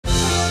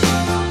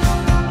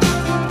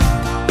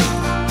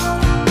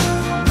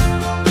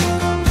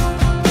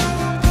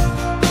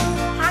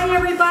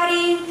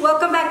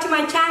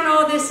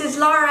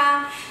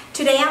Laura.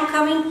 Today I'm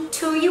coming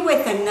to you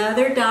with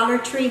another Dollar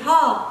Tree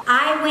haul.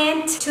 I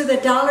went to the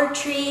Dollar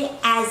Tree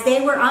as they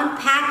were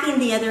unpacking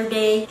the other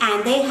day,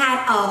 and they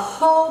had a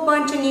whole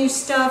bunch of new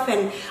stuff,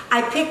 and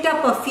I picked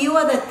up a few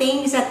of the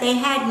things that they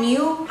had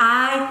new.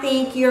 I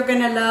think you're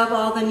gonna love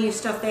all the new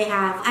stuff they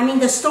have. I mean,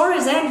 the store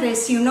is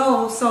endless, you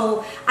know,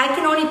 so I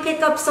can only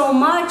pick up so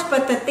much,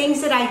 but the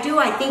things that I do,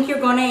 I think you're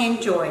gonna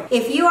enjoy.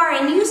 If you are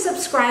a new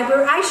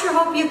subscriber, I sure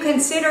hope you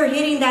consider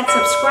hitting that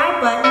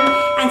subscribe button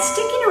and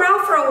sticking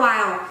around for a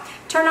while.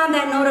 Turn on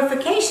that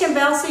notification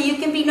bell so you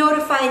can be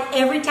notified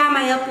every time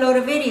I upload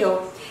a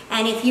video.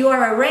 And if you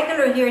are a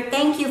regular here,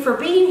 thank you for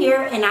being here,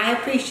 and I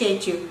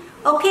appreciate you.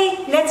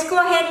 Okay, let's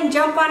go ahead and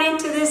jump on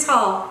into this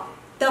haul.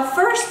 The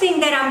first thing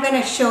that I'm going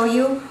to show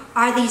you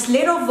are these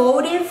little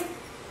votive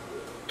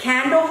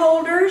candle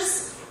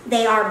holders.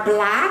 They are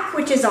black,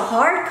 which is a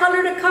hard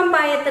color to come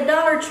by at the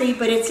Dollar Tree,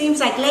 but it seems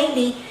like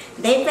lately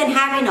they've been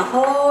having a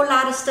whole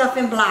lot of stuff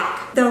in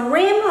black. The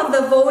rim of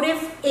the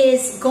votive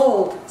is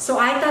gold, so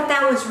I thought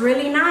that was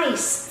really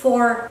nice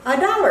for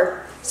 $1.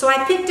 So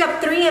I picked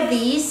up 3 of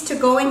these to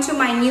go into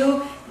my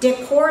new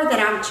decor that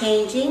I'm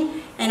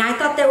changing, and I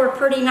thought they were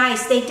pretty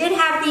nice. They did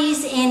have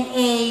these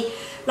in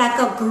like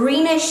a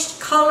greenish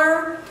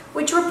color,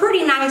 which were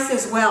pretty nice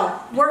as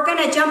well. We're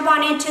gonna jump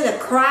on into the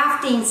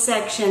crafting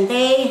section.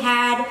 They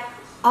had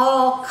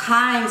all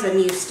kinds of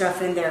new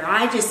stuff in there.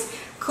 I just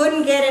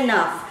couldn't get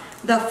enough.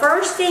 The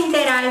first thing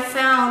that I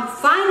found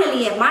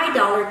finally at my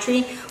Dollar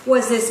Tree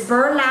was this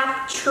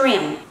burlap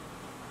trim.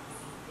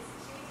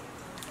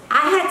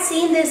 I had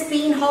seen this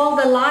being hauled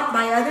a lot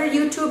by other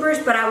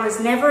YouTubers, but I was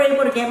never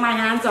able to get my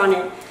hands on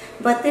it.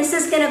 But this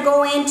is gonna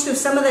go into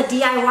some of the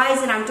DIYs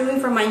that I'm doing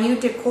for my new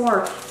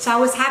decor. So I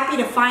was happy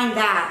to find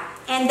that.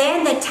 And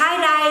then the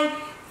tie-dye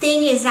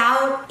thing is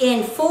out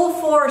in full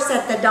force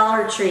at the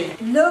Dollar Tree.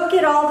 Look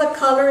at all the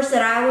colors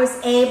that I was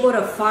able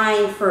to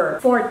find for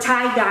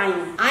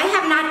tie-dyeing. I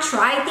have not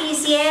tried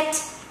these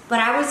yet, but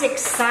I was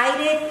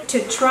excited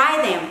to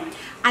try them.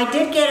 I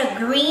did get a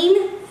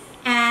green,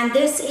 and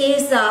this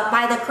is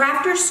by the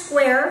Crafter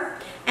Square,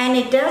 and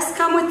it does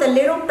come with a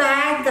little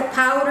bag, the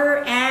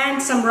powder,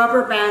 and some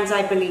rubber bands,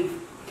 I believe.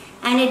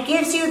 And it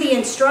gives you the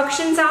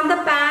instructions on the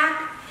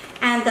back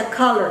and the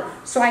color.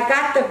 So I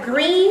got the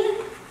green,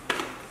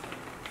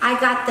 I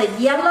got the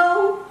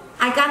yellow,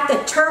 I got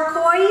the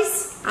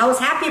turquoise. I was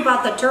happy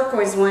about the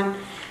turquoise one.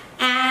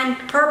 And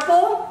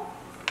purple,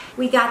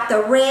 we got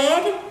the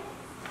red,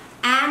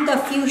 and the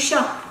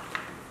fuchsia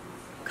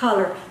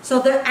color.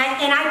 So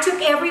and I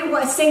took every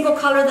single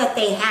color that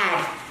they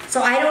had.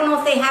 So I don't know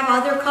if they have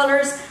other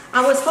colors.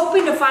 I was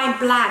hoping to find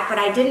black, but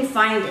I didn't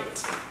find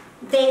it.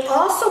 They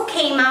also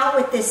came out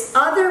with this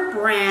other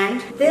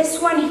brand, this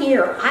one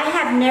here. I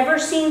have never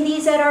seen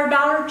these at our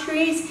Dollar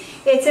Trees.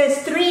 It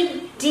says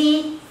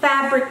 3D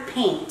fabric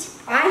paint.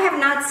 I have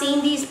not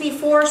seen these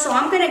before, so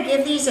I'm gonna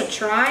give these a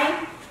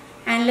try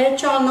and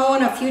let y'all know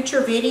in a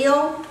future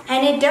video.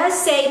 And it does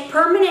say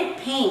permanent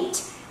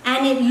paint,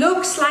 and it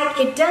looks like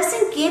it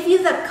doesn't give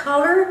you the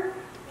color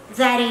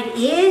that it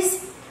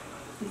is.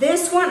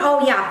 This one,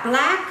 oh yeah,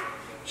 black,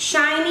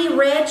 shiny,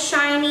 red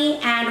shiny,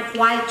 and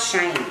white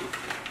shiny.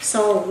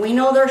 So we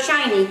know they're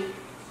shiny.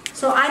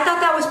 So I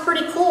thought that was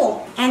pretty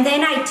cool. And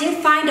then I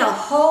did find a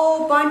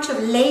whole bunch of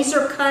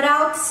laser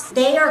cutouts.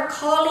 They are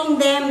calling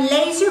them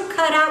laser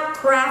cutout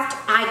craft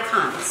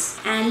icons.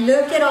 And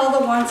look at all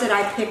the ones that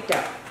I picked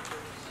up.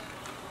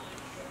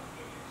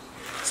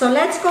 So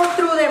let's go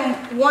through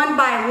them one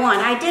by one.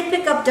 I did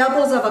pick up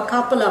doubles of a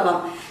couple of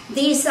them.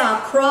 These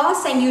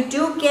cross, and you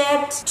do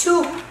get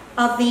 2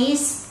 of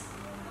these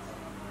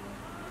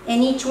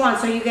in each one.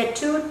 So you get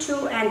 2,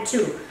 2, and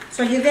 2.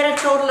 So you get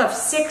a total of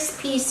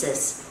 6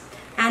 pieces.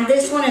 And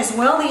this one as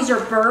well, these are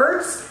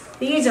birds.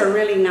 These are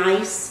really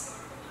nice.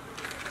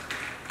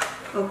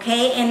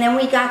 Okay, and then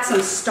we got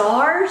some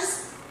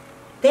stars.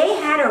 They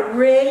had a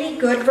really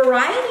good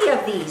variety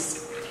of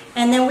these.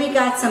 And then we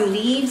got some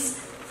leaves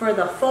for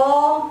the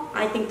fall.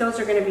 I think those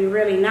are gonna be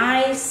really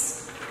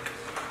nice.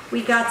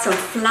 We got some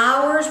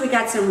flowers, we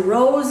got some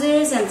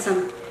roses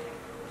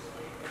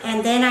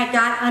and then I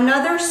got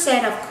another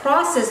set of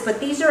crosses, but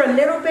these are a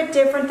little bit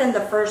different than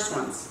the first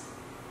ones.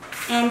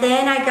 And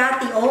then I got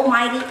the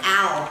almighty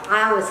owl.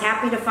 I was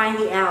happy to find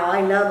the owl.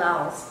 I love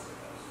owls.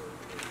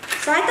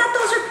 So I thought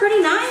those are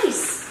pretty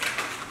nice.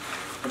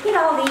 Look at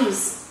all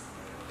these.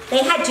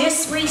 They had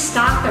just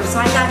restocked them, so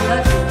I got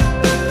lucky.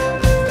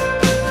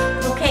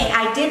 Okay,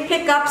 I did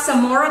pick up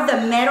some more of the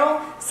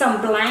metal,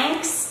 some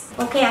blanks.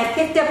 Okay, I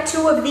picked up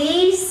 2 of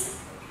these.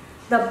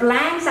 The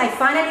blanks, I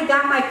finally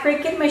got my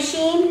Cricut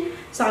machine,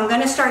 so I'm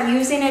gonna start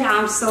using it.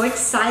 I'm so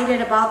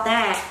excited about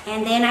that.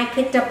 And then I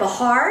picked up a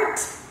heart.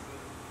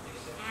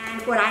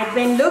 And what I've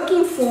been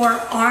looking for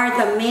are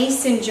the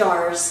mason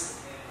jars.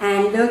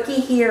 And looky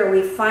here,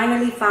 we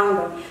finally found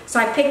them. So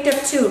I picked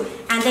up 2,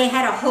 and they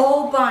had a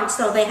whole bunch,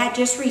 so they had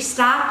just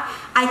restocked.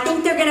 I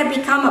think they're gonna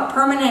become a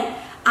permanent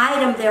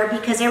item there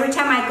because every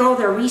time I go,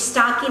 they're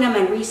restocking them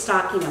and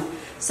restocking them.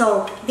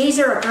 So these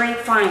are a great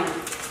find.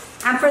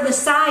 And for the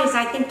size,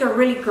 I think they're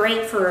really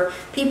great for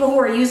people who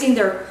are using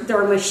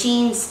their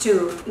machines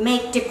to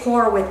make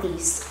decor with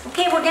these.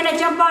 Okay, we're gonna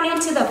jump on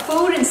into the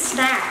food and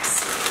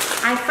snacks.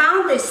 I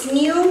found this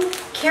new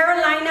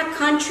Carolina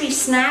Country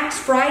Snacks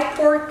fried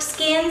pork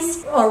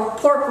skins or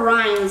pork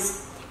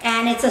rinds.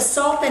 And it's a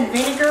salt and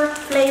vinegar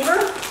flavor.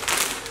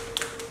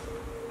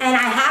 And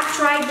I have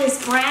tried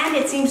this brand.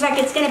 It seems like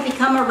it's gonna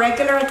become a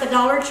regular at the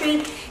Dollar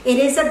Tree. It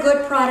is a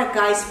good product,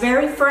 guys.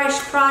 Very fresh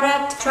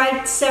product.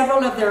 Tried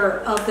several of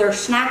their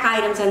snack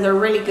items and they're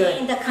really good.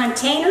 In the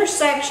container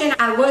section,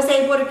 I was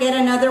able to get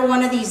another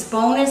one of these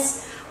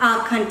bonus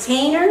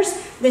containers.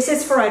 This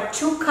is for a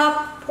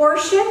 2-cup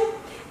portion,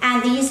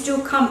 and these do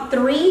come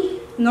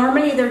 3.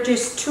 Normally they're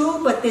just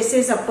 2, but this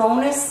is a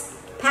bonus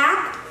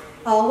pack.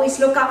 Always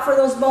look out for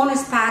those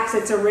bonus packs.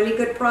 It's a really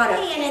good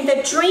product. And in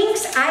the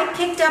drinks, I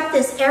picked up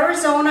this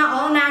Arizona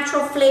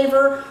all-natural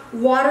flavor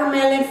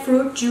watermelon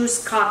fruit juice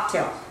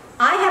cocktail.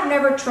 I have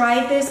never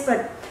tried this,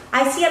 but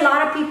I see a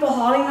lot of people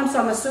hauling them,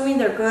 so I'm assuming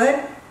they're good.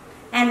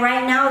 And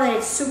right now that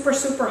it's super,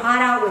 super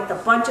hot out with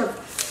a bunch of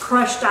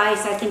crushed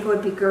ice, I think it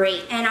would be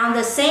great. And on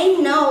the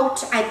same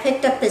note, I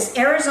picked up this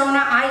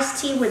Arizona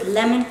iced tea with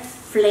lemon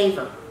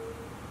flavor.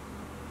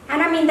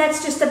 And I mean,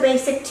 that's just a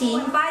basic tea.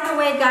 And by the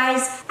way,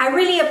 guys, I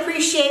really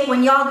appreciate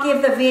when y'all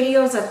give the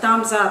videos a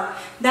thumbs up.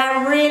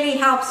 That really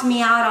helps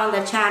me out on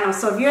the channel.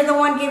 So if you're the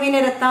one giving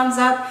it a thumbs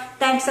up,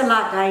 thanks a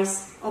lot,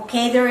 guys.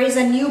 Okay, there is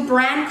a new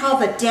brand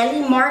called the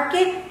Deli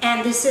Market,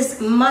 and this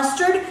is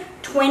mustard,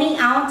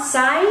 20-ounce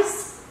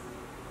size.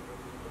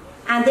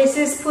 And this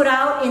is put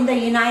out in the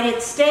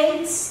United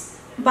States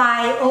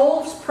by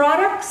Olds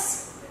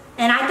Products.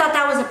 And I thought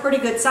that was a pretty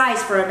good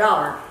size for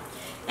 $1.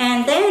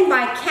 And then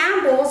by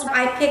Campbell's,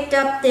 I picked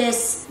up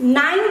this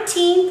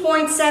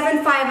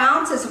 19.75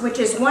 ounces, which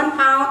is 1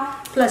 pound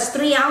plus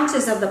 3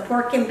 ounces of the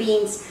pork and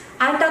beans.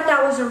 I thought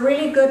that was a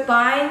really good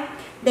buy.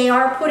 They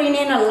are putting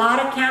in a lot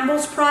of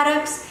Campbell's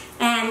products.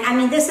 And I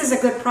mean, this is a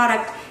good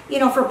product, you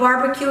know, for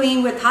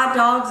barbecuing with hot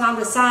dogs on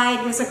the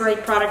side. This is a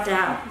great product to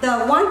have.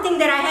 The one thing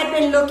that I had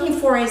been looking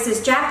for is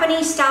this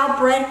Japanese style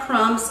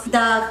breadcrumbs,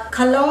 the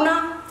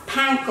Kelowna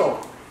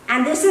Panko.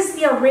 And this is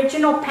the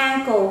original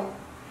panko.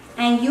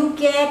 And you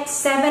get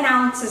 7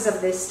 ounces of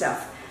this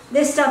stuff.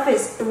 This stuff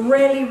is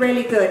really,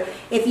 really good.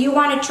 If you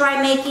want to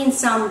try making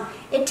some,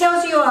 it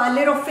tells you a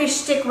little fish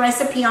stick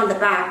recipe on the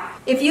back.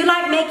 If you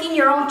like making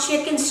your own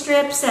chicken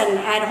strips and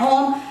at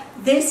home,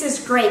 this is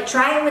great.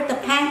 Try it with the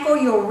panko.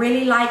 You'll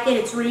really like it.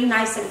 It's really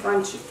nice and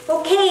crunchy.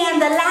 Okay, and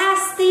the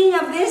last thing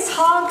of this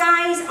haul,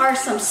 guys, are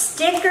some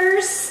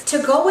stickers to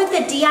go with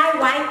the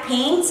DIY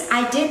paints.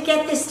 I did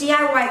get this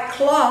DIY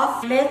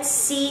cloth. Let's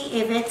see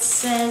if it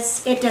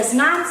says, it does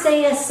not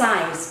say a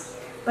size,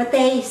 but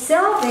they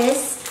sell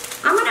this.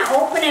 I'm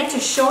gonna open it to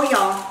show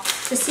y'all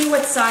to see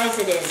what size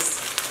it is.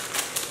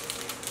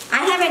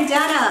 I haven't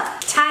done a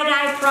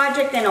tie-dye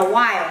project in a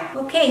while.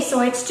 Okay,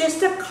 so it's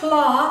just a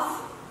cloth.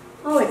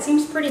 Oh, it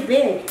seems pretty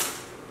big.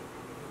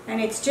 And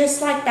it's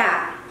just like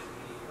that.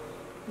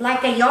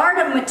 Like a yard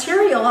of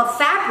material, of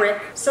fabric.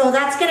 So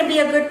that's gonna be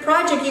a good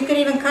project. You could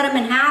even cut them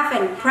in half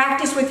and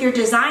practice with your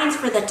designs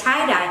for the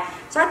tie-dye.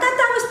 So I thought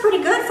that was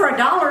pretty good for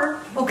 $1.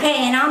 Okay,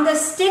 and on the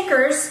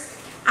stickers,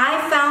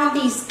 I found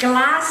these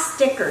glass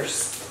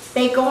stickers.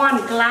 They go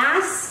on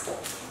glass,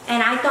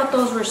 and I thought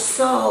those were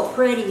so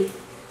pretty.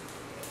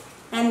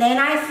 And then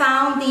I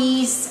found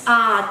these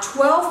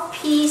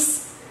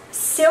 12-piece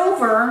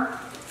silver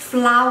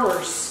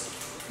flowers.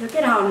 Look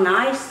at how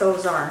nice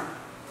those are.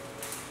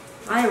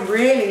 I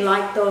really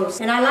like those.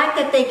 And I like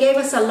that they gave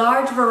us a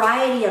large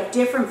variety of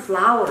different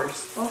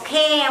flowers.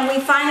 Okay, and we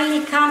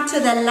finally come to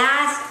the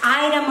last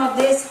item of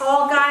this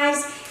haul,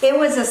 guys. It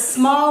was a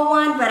small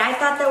one, but I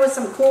thought there was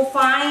some cool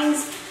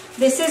finds.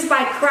 This is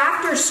by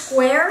Crafter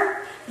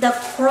Square, the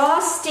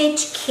cross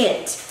stitch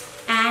kit.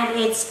 And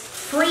it's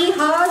 3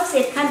 hugs.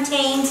 It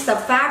contains the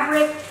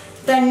fabric,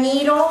 the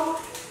needle,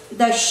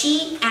 the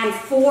sheet, and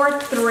 4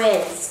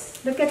 threads.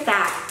 Look at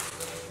that.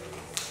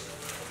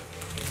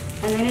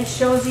 And then it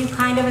shows you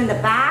kind of in the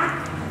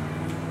back.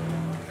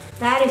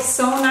 That is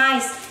so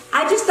nice.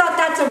 I just thought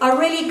that's a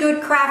really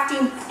good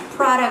crafting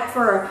product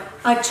for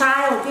a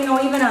child, you know,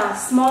 even a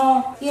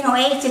small, you know,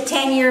 8 to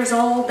 10 years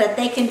old, that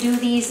they can do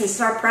these and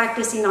start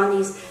practicing on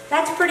these.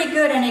 That's pretty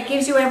good, and it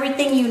gives you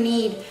everything you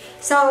need.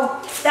 So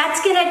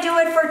that's gonna do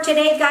it for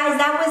today, guys.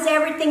 That was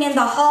everything in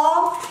the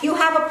haul. If you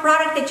have a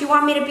product that you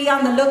want me to be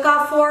on the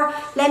lookout for,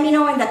 let me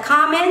know in the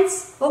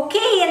comments.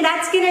 Okay, and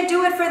that's gonna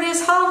do it for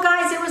this haul,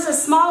 guys. It was a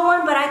small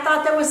one, but I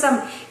thought there was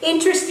some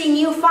interesting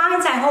new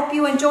finds. I hope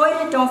you enjoyed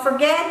it. Don't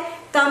forget,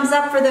 thumbs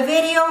up for the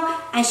video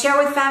and share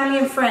with family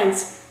and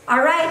friends. All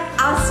right,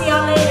 I'll see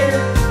y'all later.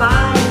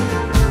 Bye.